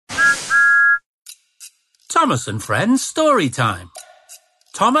Thomas and Friends story time.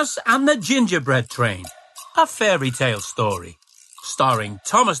 Thomas and the Gingerbread Train, a fairy tale story, starring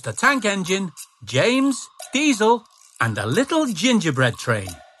Thomas the Tank Engine, James, Diesel, and a little gingerbread train.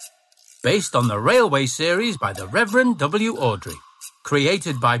 Based on the railway series by the Reverend W. Awdry.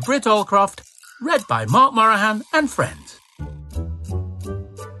 Created by Britt Allcroft, read by Mark Morahan and friends.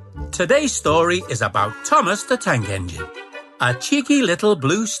 Today's story is about Thomas the Tank Engine, a cheeky little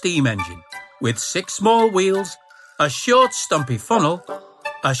blue steam engine with 6 small wheels, a short stumpy funnel,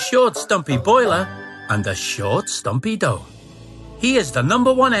 a short stumpy boiler, and a short stumpy dome. He is the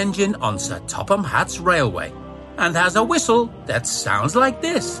 #1 engine on Sir Topham Hatt's railway and has a whistle that sounds like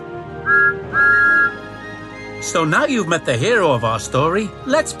this. So now you've met the hero of our story,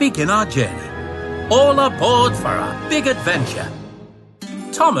 let's begin our journey. All aboard for a big adventure.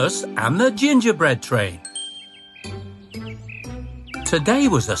 Thomas and the Gingerbread Train. Today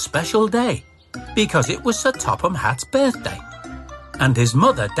was a special day because it was Sir Topham Hatt's birthday. And his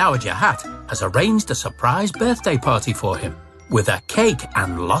mother, Dowager Hatt, has arranged a surprise birthday party for him with a cake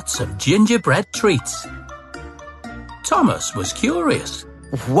and lots of gingerbread treats. Thomas was curious.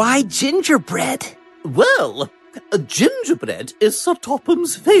 Why gingerbread? Well, gingerbread is Sir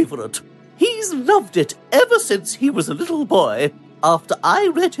Topham's favourite. He's loved it ever since he was a little boy, after I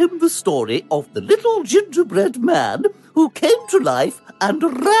read him the story of the little gingerbread man who came to life and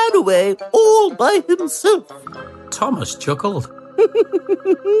ran away all by himself. Thomas chuckled.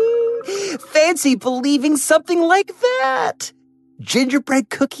 Fancy believing something like that. Gingerbread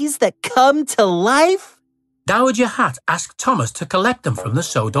cookies that come to life? Dowager Hatt asked Thomas to collect them from the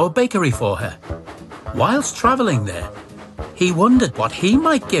Sodor bakery for her. Whilst travelling there, he wondered what he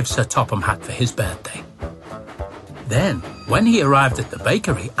might give Sir Topham Hatt for his birthday. Then, when he arrived at the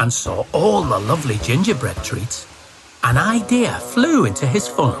bakery and saw all the lovely gingerbread treats, an idea flew into his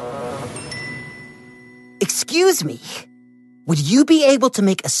funnel. Excuse me, would you be able to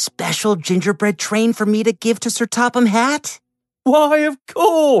make a special gingerbread train for me to give to Sir Topham Hatt? Why, of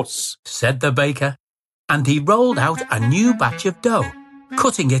course, said the baker, and he rolled out a new batch of dough,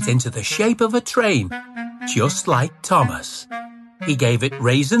 cutting it into the shape of a train, just like Thomas. He gave it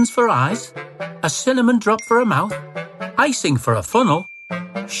raisins for eyes, a cinnamon drop for a mouth, icing for a funnel,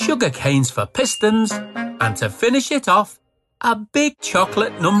 sugar canes for pistons, and to finish it off, a big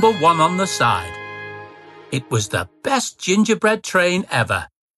chocolate #1 on the side. It was the best gingerbread train ever,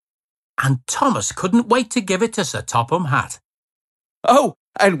 and Thomas couldn't wait to give it to Sir Topham Hatt. Oh,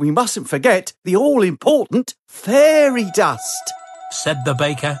 and we mustn't forget the all-important fairy dust, said the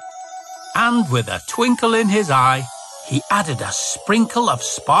baker, and with a twinkle in his eye, he added a sprinkle of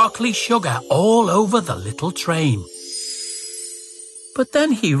sparkly sugar all over the little train. But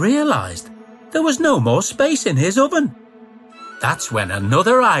then he realised there was no more space in his oven. That's when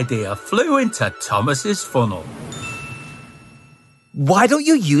another idea flew into Thomas's funnel. Why don't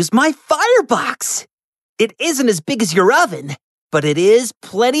you use my firebox? It isn't as big as your oven, but it is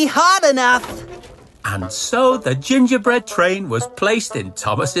plenty hot enough. And so the gingerbread train was placed in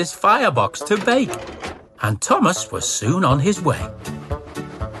Thomas's firebox to bake, and Thomas was soon on his way.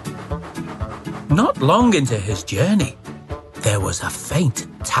 Not long into his journey, there was a faint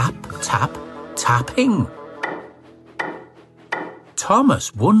tap, tap, tapping.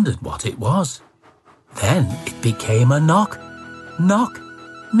 Thomas wondered what it was. Then it became a knock, knock,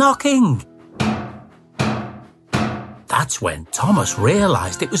 knocking. That's when Thomas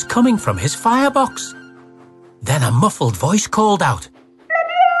realised it was coming from his firebox. Then a muffled voice called out, "Let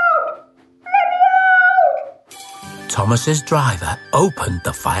me out! Let me out!" Thomas's driver opened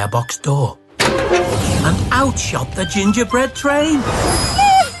the firebox door, and out shot the gingerbread train.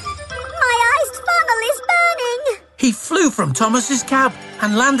 My iced funnel is burning! He flew from Thomas's cab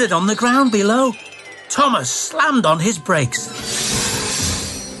and landed on the ground below. Thomas slammed on his brakes.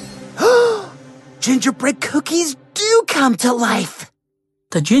 Gingerbread cookies do come to life.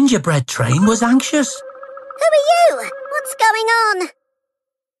 The gingerbread train was anxious. Who are you? What's going on?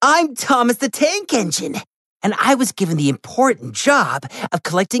 I'm Thomas the Tank Engine, and I was given the important job of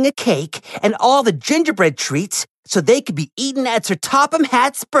collecting a cake and all the gingerbread treats so they could be eaten at Sir Topham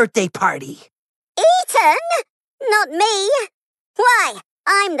Hatt's birthday party. Eaten? Not me. Why,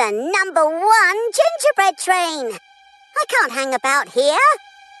 I'm the #1 gingerbread train. I can't hang about here.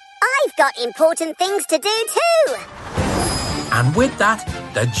 I've got important things to do too. And with that,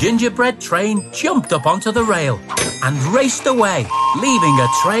 the gingerbread train jumped up onto the rail and raced away, leaving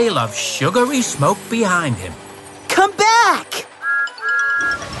a trail of sugary smoke behind him. Come back!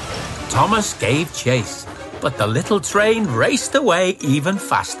 Thomas gave chase, but the little train raced away even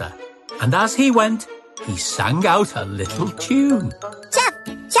faster. And as he went, he sang out a little tune. Chuff,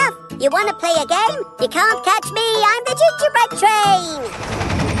 chuff, you want to play a game? You can't catch me, I'm the gingerbread train!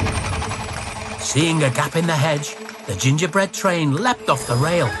 Seeing a gap in the hedge, the gingerbread train leapt off the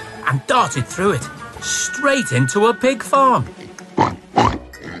rail and darted through it, straight into a pig farm.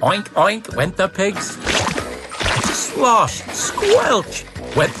 Oink, oink went the pigs. Slosh, squelch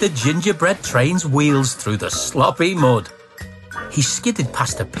went the gingerbread train's wheels through the sloppy mud. He skidded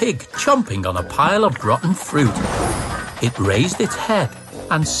past a pig chomping on a pile of rotten fruit. It raised its head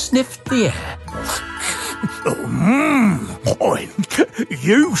and sniffed the air.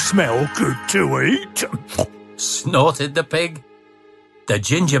 You smell good to eat, snorted the pig. The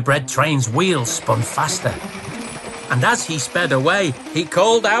gingerbread train's wheels spun faster, and as he sped away, he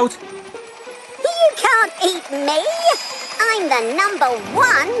called out, You can't eat me! I'm the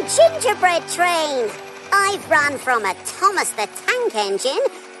 #1 gingerbread train! I've run from a Thomas the Tank Engine,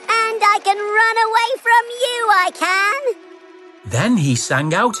 and I can run away from you, I can! Then he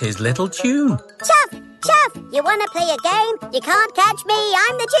sang out his little tune. Chuff, chuff, you want to play a game? You can't catch me,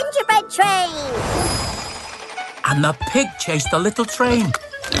 I'm the gingerbread train! And the pig chased the little train,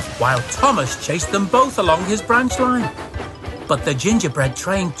 while Thomas chased them both along his branch line. But the gingerbread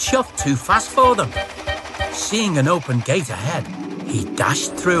train chuffed too fast for them. Seeing an open gate ahead, he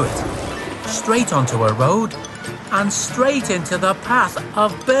dashed through it, straight onto a road, and straight into the path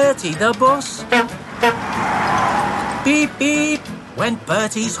of Bertie the bus. Beep, beep, went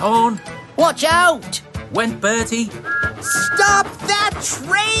Bertie's horn. Watch out! Went Bertie. Stop that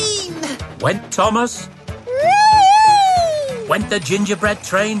train! Went Thomas. Whee! Went the gingerbread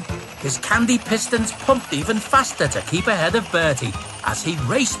train. His candy pistons pumped even faster to keep ahead of Bertie. As he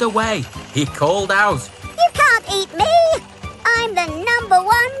raced away, he called out, You can't eat me! I'm the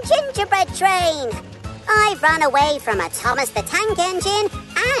 #1 gingerbread train! I've run away from a Thomas the Tank Engine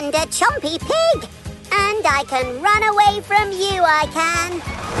and a chompy pig! And I can run away from you, I can!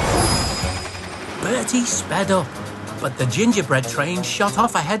 Bertie sped up, but the gingerbread train shot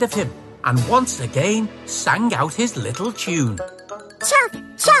off ahead of him and once again sang out his little tune. Chuff,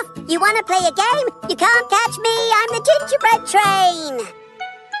 chuff, you want to play a game? You can't catch me, I'm the gingerbread train!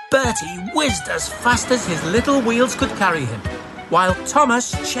 Bertie whizzed as fast as his little wheels could carry him, while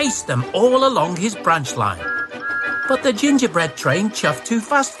Thomas chased them all along his branch line. But the gingerbread train chuffed too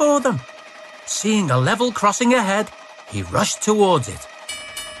fast for them. Seeing a level crossing ahead, he rushed towards it.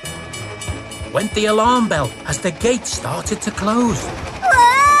 Went the alarm bell as the gate started to close.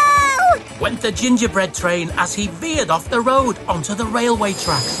 Whoa! Went the gingerbread train as he veered off the road onto the railway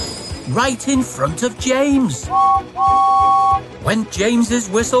tracks, right in front of James. Went James's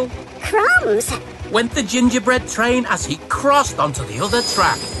whistle. Crumbs! Went the gingerbread train as he crossed onto the other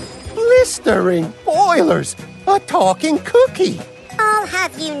track. blistering boilers, a talking cookie. I'll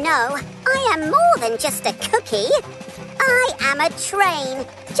have you know, I am more than just a cookie. I am a train,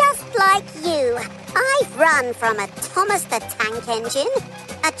 just like you. I've run from a Thomas the Tank Engine,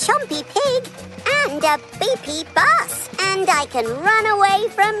 a chompy pig, and a beepy bus. And I can run away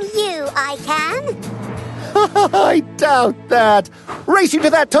from you, I can. I doubt that. Race you to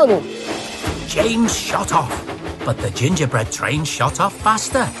that tunnel. James shot off, but the gingerbread train shot off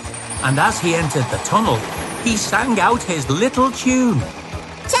faster. And as he entered the tunnel, he sang out his little tune.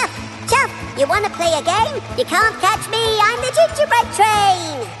 Chuff, chuff, you want to play a game? You can't catch me, I'm the gingerbread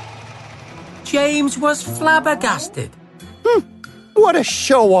train. James was flabbergasted. What a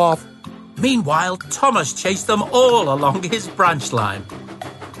show-off. Meanwhile, Thomas chased them all along his branch line.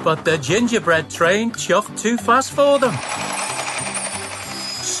 But the gingerbread train chuffed too fast for them.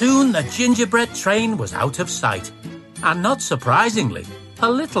 Soon the gingerbread train was out of sight, and not surprisingly, a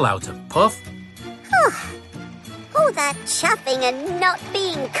little out of puff. All that chuffing and not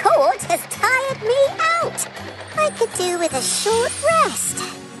being caught has tired me out. I could do with a short rest.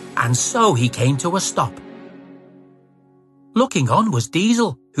 And so he came to a stop. Looking on was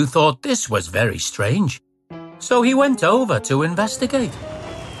Diesel, who thought this was very strange. So he went over to investigate.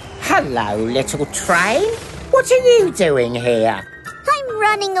 Hello, little train. What are you doing here? I'm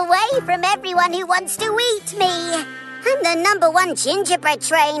running away from everyone who wants to eat me. I'm the #1 gingerbread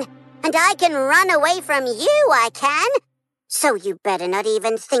train, and I can run away from you, I can. So you better not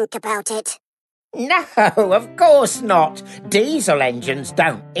even think about it. No, of course not. Diesel engines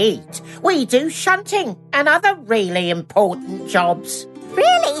don't eat. We do shunting and other really important jobs.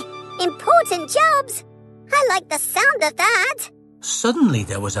 Really? Important jobs? I like the sound of that. Suddenly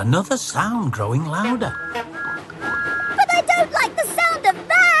there was another sound growing louder. But I don't like the sound of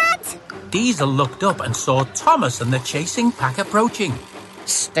that. Diesel looked up and saw Thomas and the chasing pack approaching.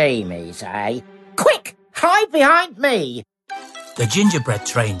 Steamies, eh? Quick, hide behind me. The gingerbread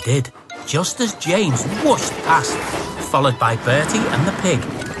train did, just as James whooshed past, followed by Bertie and the pig.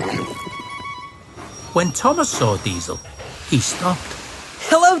 When Thomas saw Diesel, he stopped.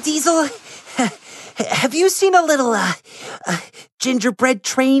 Hello, Diesel. Have you seen a little, gingerbread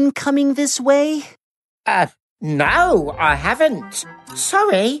train coming this way? No, I haven't.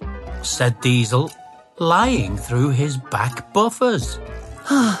 Sorry, said Diesel, lying through his back buffers.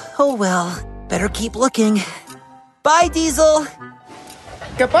 Oh well, better keep looking. Bye, Diesel.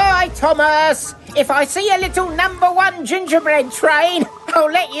 Goodbye, Thomas. If I see a little number 1 gingerbread train,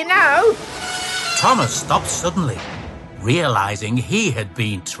 I'll let you know. Thomas stopped suddenly, realizing he had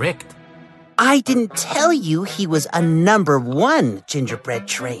been tricked. I didn't tell you he was a number 1 gingerbread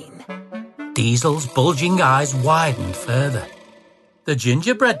train. Diesel's bulging eyes widened further. The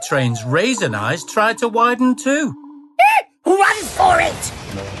gingerbread train's raisin eyes tried to widen too. Run for it!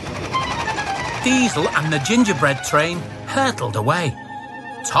 Diesel and the gingerbread train hurtled away.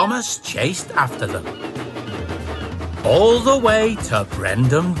 Thomas chased after them. All the way to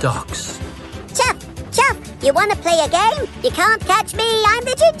Brendam Docks. Chuff, Chuff, you want to play a game? You can't catch me, I'm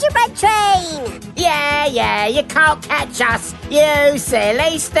the gingerbread train. Yeah, you can't catch us, you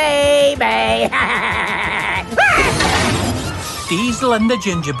silly Stevie. Diesel and the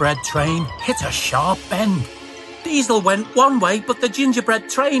gingerbread train hit a sharp bend. Diesel went one way, but the gingerbread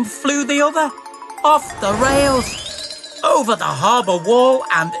train flew the other. Off the rails, over the harbour wall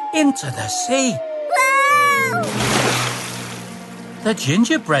and into the sea. Wow! The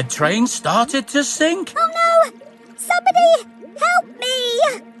gingerbread train started to sink. Oh no! Somebody help me!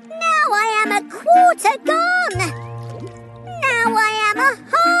 Now I am a quarter gone! Now I am a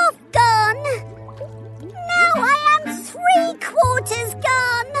half gone! Now I am 3/4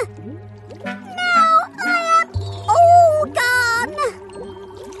 gone! Now I am all gone!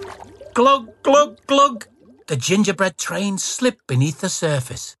 Glug, glug, glug. The gingerbread train slipped beneath the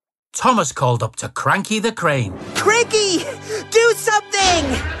surface. Thomas called up to Cranky the crane. Cranky, do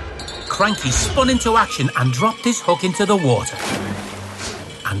something! Cranky spun into action and dropped his hook into the water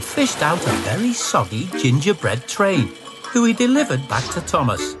and fished out a very soggy gingerbread train, who he delivered back to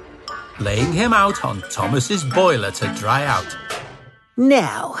Thomas, laying him out on Thomas's boiler to dry out.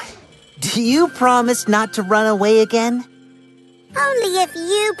 Now, do you promise not to run away again? Only if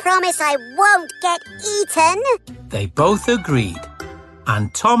you promise I won't get eaten. They both agreed,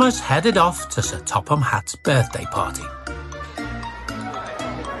 and Thomas headed off to Sir Topham Hatt's birthday party.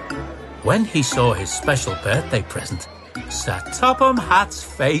 When he saw his special birthday present, Sir Topham Hatt's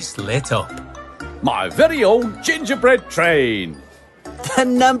face lit up. My very own gingerbread train. The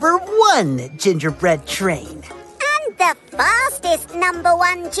number 1 gingerbread train. And the fastest number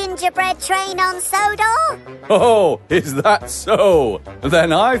 1 gingerbread train on Sodor. Oh, is that so?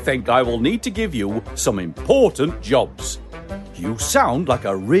 Then I think I will need to give you some important jobs. You sound like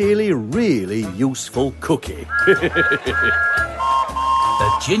a really, really useful cookie.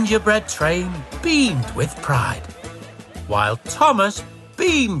 The gingerbread train beamed with pride, while Thomas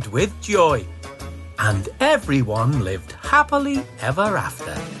beamed with joy, and everyone lived happily ever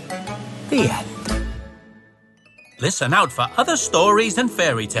after. The end. Listen out for other stories and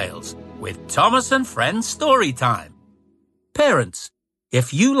fairy tales with Thomas and Friends Story Time. Parents,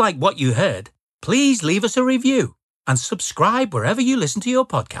 if you like what you heard, please leave us a review and subscribe wherever you listen to your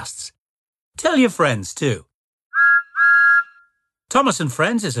podcasts. Tell your friends too. Thomas and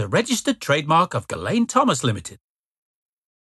Friends is a registered trademark of Ghislaine Thomas Limited.